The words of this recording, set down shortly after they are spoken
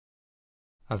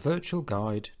A virtual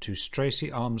guide to Stracey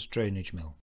Arms Drainage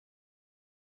Mill.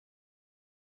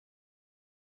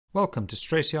 Welcome to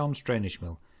Stracey Arms Drainage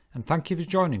Mill, and thank you for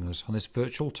joining us on this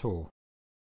virtual tour.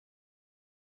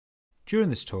 During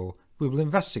this tour, we will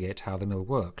investigate how the mill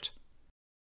worked,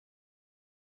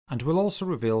 and we'll also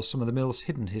reveal some of the mill's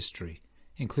hidden history,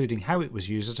 including how it was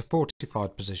used as a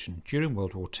fortified position during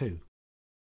World War II.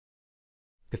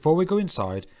 Before we go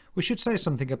inside, we should say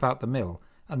something about the mill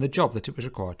and the job that it was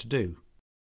required to do.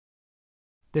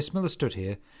 This mill has stood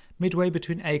here midway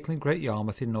between Acle and Great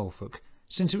Yarmouth in Norfolk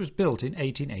since it was built in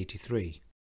 1883.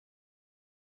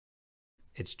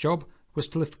 Its job was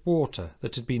to lift water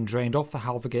that had been drained off the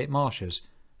Halvergate Marshes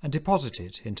and deposit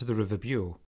it into the River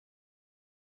Bure.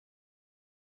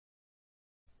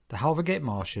 The Halvergate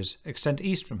Marshes extend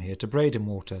east from here to Breydon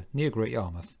Water near Great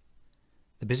Yarmouth.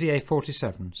 The busy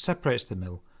A47 separates the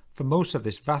mill from most of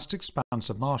this vast expanse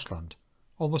of marshland,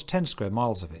 almost 10 square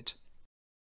miles of it.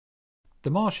 The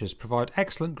marshes provide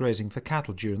excellent grazing for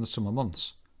cattle during the summer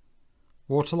months.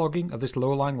 Waterlogging of this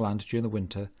low-lying land during the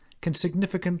winter can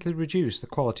significantly reduce the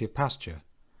quality of pasture,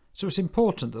 so it's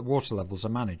important that water levels are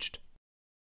managed.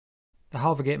 The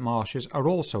Halvergate Marshes are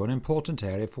also an important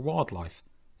area for wildlife,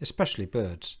 especially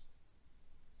birds.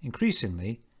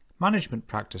 Increasingly, management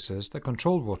practices that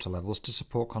control water levels to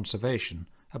support conservation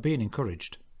are being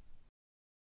encouraged.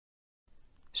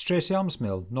 Stracey Arms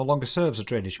Mill no longer serves a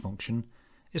drainage function.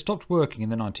 It stopped working in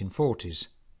the 1940s.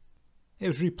 It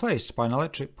was replaced by an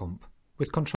electric pump,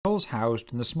 with controls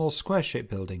housed in the small square-shaped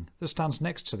building that stands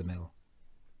next to the mill.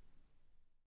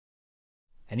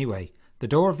 Anyway, the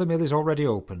door of the mill is already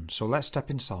open, so let's step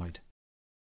inside.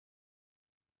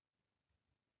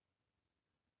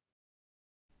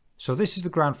 So this is the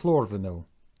ground floor of the mill.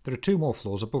 There are 2 more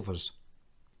floors above us.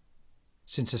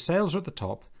 Since the sails are at the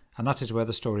top, and that is where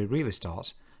the story really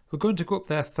starts, we're going to go up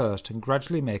there first and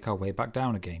gradually make our way back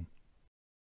down again.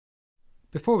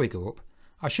 Before we go up,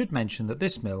 I should mention that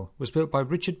this mill was built by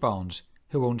Richard Barnes,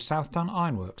 who owned Southdown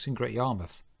Ironworks in Great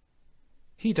Yarmouth.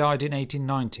 He died in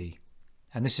 1890,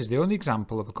 and this is the only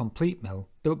example of a complete mill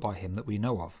built by him that we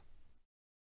know of.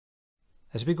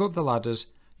 As we go up the ladders,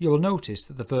 you will notice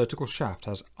that the vertical shaft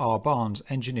has R. Barnes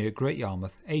Engineer Great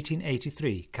Yarmouth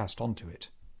 1883 cast onto it.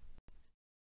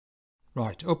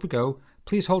 Right, up we go.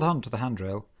 Please hold on to the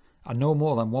handrail, and no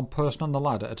more than 1 person on the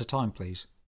ladder at a time, please.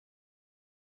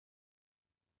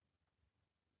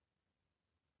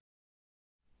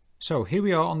 So here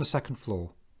we are on the 2nd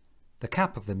floor. The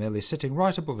cap of the mill is sitting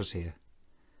right above us here.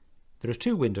 There are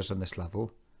 2 windows on this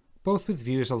level, both with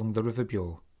views along the River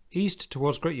Bure, east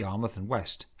towards Great Yarmouth and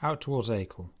west out towards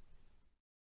Acle.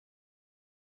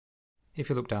 If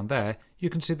you look down there,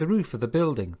 you can see the roof of the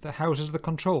building that houses the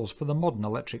controls for the modern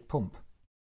electric pump.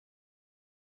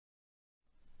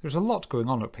 There's a lot going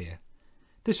on up here.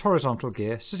 This horizontal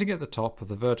gear sitting at the top of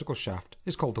the vertical shaft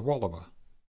is called the wallower.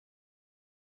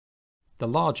 The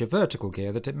larger vertical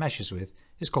gear that it meshes with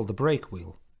is called the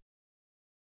brakewheel.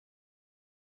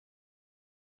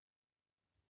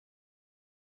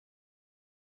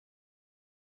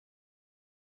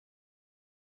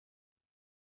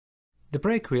 The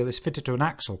brakewheel is fitted to an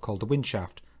axle called the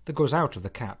windshaft that goes out of the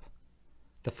cap.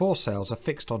 The foresails are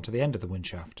fixed onto the end of the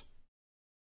windshaft.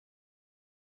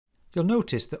 You'll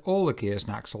notice that all the gears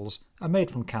and axles are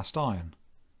made from cast iron.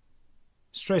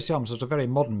 Stracey Arms was a very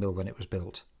modern mill when it was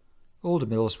built. Older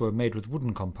mills were made with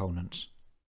wooden components.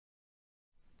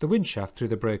 The windshaft through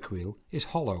the brakewheel is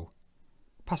hollow.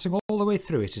 Passing all the way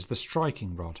through it is the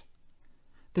striking rod.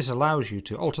 This allows you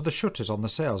to alter the shutters on the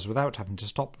sails without having to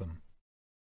stop them.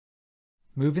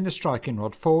 Moving the striking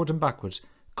rod forward and backwards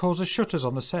causes shutters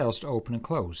on the sails to open and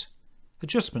close.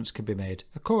 Adjustments can be made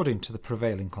according to the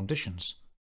prevailing conditions.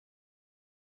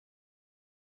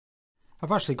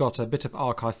 I've actually got a bit of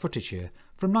archive footage here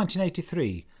from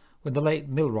 1983 when the late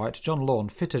millwright John Lawn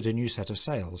fitted a new set of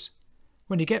sails.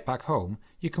 When you get back home,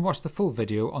 you can watch the full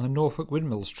video on the Norfolk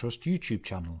Windmills Trust YouTube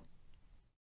channel.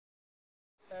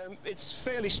 It's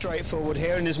fairly straightforward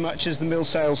here in as much as the mill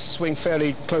sails swing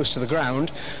fairly close to the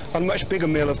ground. On a much bigger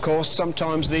mill, of course,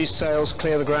 sometimes these sails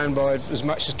clear the ground by as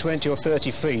much as 20 or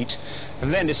 30 feet,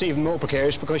 and then it's even more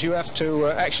precarious because you have to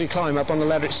actually climb up on the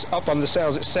ladder, up on the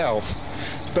sails itself.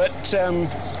 But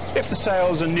if the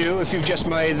sails are new, if you've just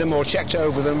made them or checked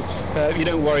over them, you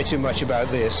don't worry too much about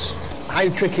this. How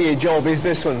tricky a job is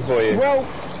this one for you? Well,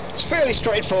 it's fairly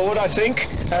straightforward, I think.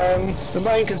 The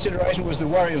main consideration was the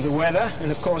worry of the weather, and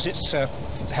of course it's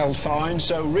held fine,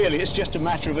 so really it's just a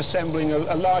matter of assembling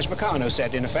a large Meccano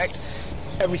set, in effect.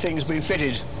 Everything's been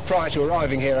fitted prior to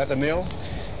arriving here at the mill,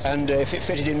 and if it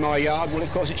fitted in my yard, well,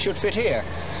 of course it should fit here.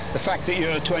 The fact that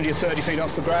you're 20 or 30 feet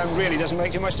off the ground really doesn't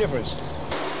make too much difference.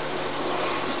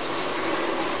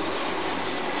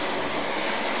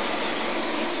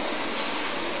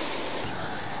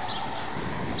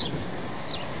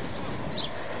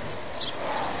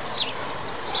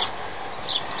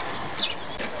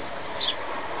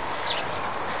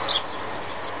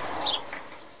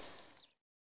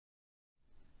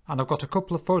 and I've got a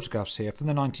couple of photographs here from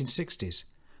the 1960s,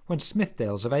 when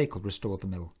Smithdales of Acle restored the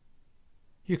mill.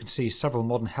 You can see several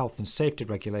modern health and safety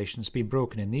regulations being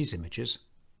broken in these images.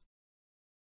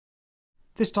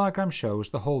 This diagram shows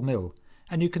the whole mill,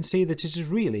 and you can see that it is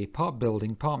really part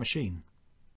building, part machine.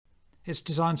 It's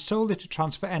designed solely to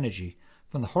transfer energy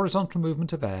from the horizontal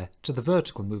movement of air to the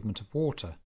vertical movement of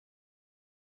water.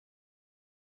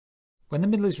 When the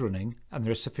mill is running and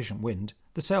there is sufficient wind,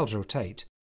 the sails rotate,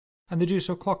 and they do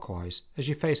so clockwise as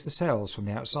you face the sails from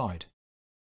the outside.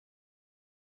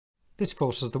 This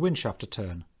forces the windshaft to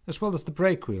turn, as well as the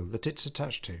brake wheel that it's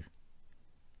attached to.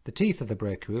 The teeth of the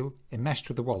brake wheel, enmeshed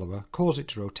with the wallower, cause it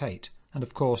to rotate, and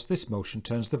of course this motion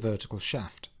turns the vertical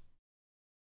shaft.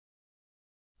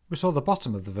 We saw the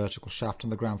bottom of the vertical shaft on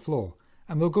the ground floor,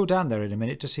 and we'll go down there in a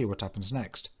minute to see what happens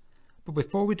next. But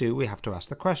before we do, we have to ask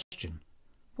the question: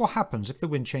 what happens if the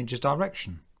wind changes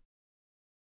direction?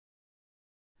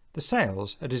 The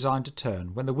sails are designed to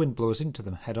turn when the wind blows into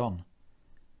them head on.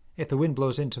 If the wind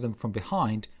blows into them from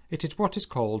behind, it is what is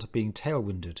called being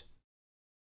tailwinded.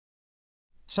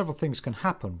 Several things can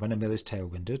happen when a mill is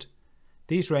tailwinded.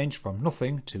 These range from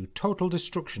nothing to total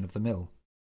destruction of the mill.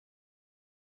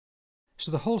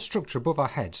 So the whole structure above our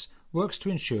heads works to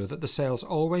ensure that the sails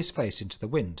always face into the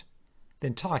wind. The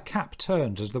entire cap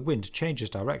turns as the wind changes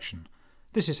direction.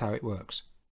 This is how it works.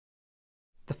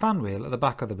 The fan wheel at the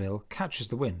back of the mill catches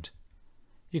the wind.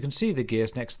 You can see the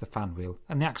gears next to the fan wheel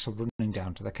and the axle running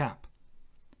down to the cap.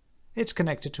 It's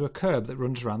connected to a curb that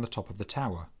runs around the top of the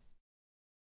tower.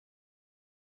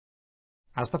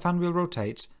 As the fan wheel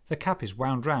rotates, the cap is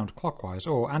wound round clockwise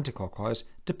or anti-clockwise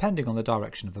depending on the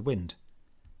direction of the wind.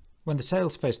 When the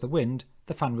sails face the wind,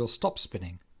 the fan wheel stops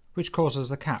spinning, which causes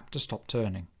the cap to stop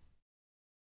turning.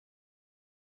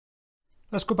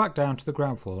 Let's go back down to the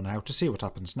ground floor now to see what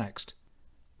happens next.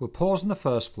 We'll pause on the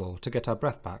first floor to get our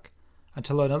breath back and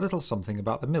to learn a little something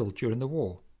about the mill during the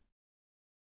war.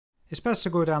 It's best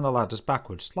to go down the ladders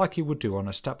backwards like you would do on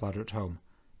a stepladder at home.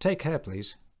 Take care,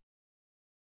 please.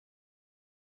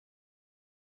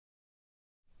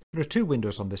 There are two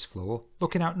windows on this floor,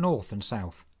 looking out north and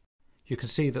south. You can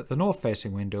see that the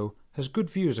north-facing window has good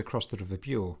views across the River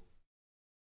Bure.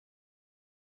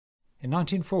 In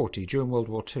 1940, during World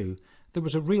War II, there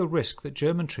was a real risk that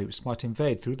German troops might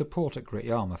invade through the port at Great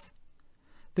Yarmouth.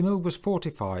 The mill was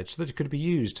fortified so that it could be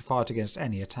used to fight against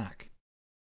any attack.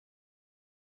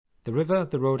 The river,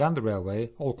 the road and the railway,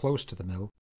 all close to the mill,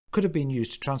 could have been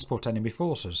used to transport enemy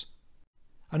forces.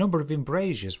 A number of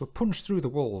embrasures were punched through the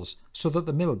walls so that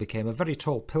the mill became a very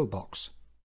tall pillbox.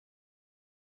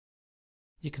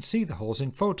 You can see the holes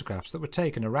in photographs that were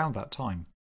taken around that time.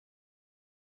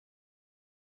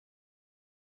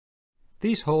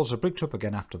 These holes are bricked up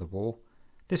again after the war.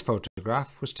 This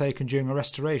photograph was taken during a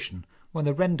restoration when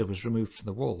the render was removed from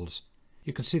the walls.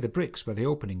 You can see the bricks where the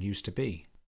opening used to be.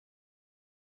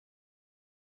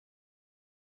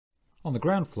 On the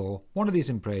ground floor, one of these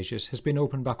embrasures has been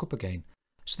opened back up again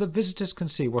so that visitors can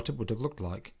see what it would have looked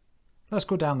like. Let's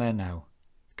go down there now.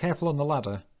 Careful on the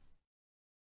ladder.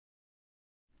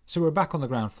 So we're back on the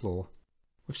ground floor.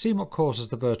 We've seen what causes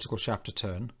the vertical shaft to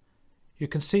turn. You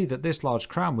can see that this large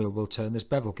crown wheel will turn this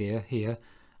bevel gear here,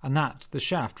 and that the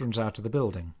shaft runs out of the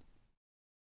building.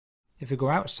 If we go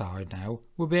outside now,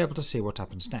 we'll be able to see what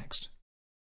happens next.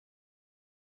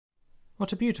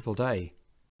 What a beautiful day.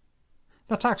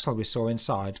 That axle we saw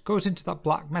inside goes into that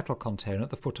black metal container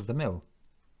at the foot of the mill.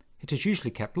 It is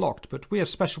usually kept locked, but we have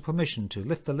special permission to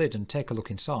lift the lid and take a look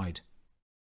inside.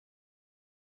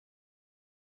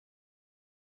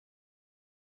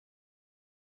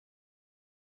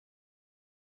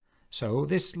 So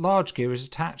this large gear is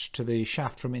attached to the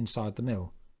shaft from inside the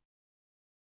mill.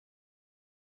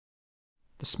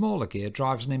 The smaller gear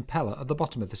drives an impeller at the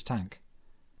bottom of this tank.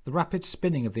 The rapid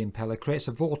spinning of the impeller creates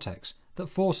a vortex that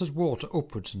forces water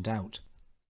upwards and out.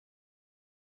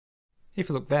 If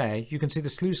you look there, you can see the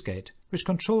sluice gate, which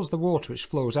controls the water which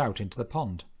flows out into the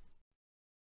pond.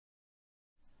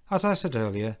 As I said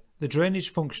earlier, the drainage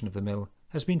function of the mill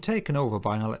has been taken over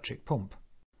by an electric pump.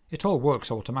 It all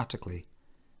works automatically.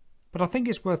 But I think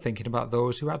it's worth thinking about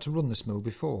those who had to run this mill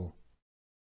before.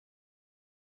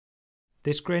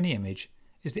 This grainy image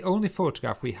is the only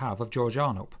photograph we have of George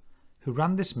Arnott, who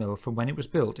ran this mill from when it was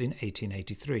built in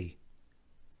 1883.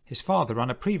 His father ran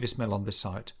a previous mill on this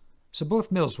site, so both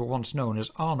mills were once known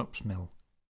as Arnott's Mill.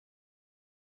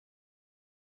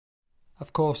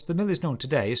 Of course, the mill is known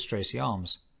today as Stracey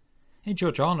Arms. In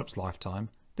George Arnott's lifetime,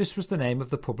 this was the name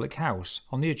of the public house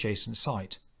on the adjacent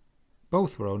site.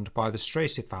 Both were owned by the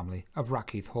Stracey family of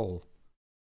Rackheath Hall.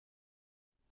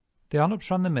 The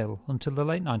Arnotts ran the mill until the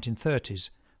late 1930s,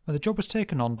 when the job was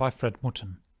taken on by Fred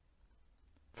Mutton.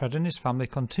 Fred and his family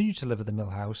continued to live at the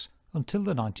mill house until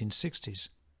the 1960s.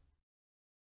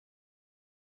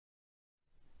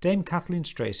 Dame Kathleen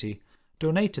Stracey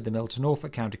donated the mill to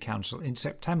Norfolk County Council in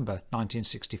September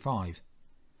 1965.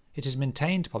 It is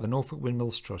maintained by the Norfolk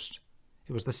Windmills Trust.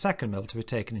 It was the second mill to be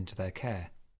taken into their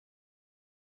care.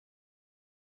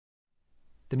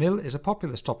 The mill is a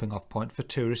popular stopping off point for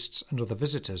tourists and other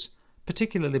visitors,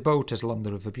 particularly boaters along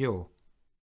the River Bure.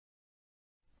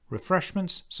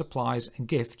 Refreshments, supplies and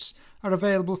gifts are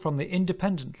available from the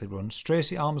independently run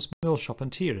Stracey Arms Mill Shop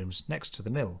and Tea Rooms next to the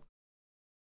mill.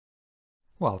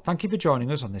 Well, thank you for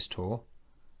joining us on this tour.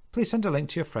 Please send a link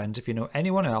to your friends if you know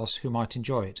anyone else who might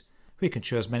enjoy it. We can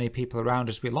show as many people around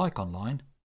as we like online.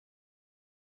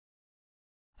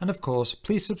 And of course,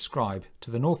 please subscribe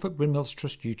to the Norfolk Windmills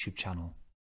Trust YouTube channel.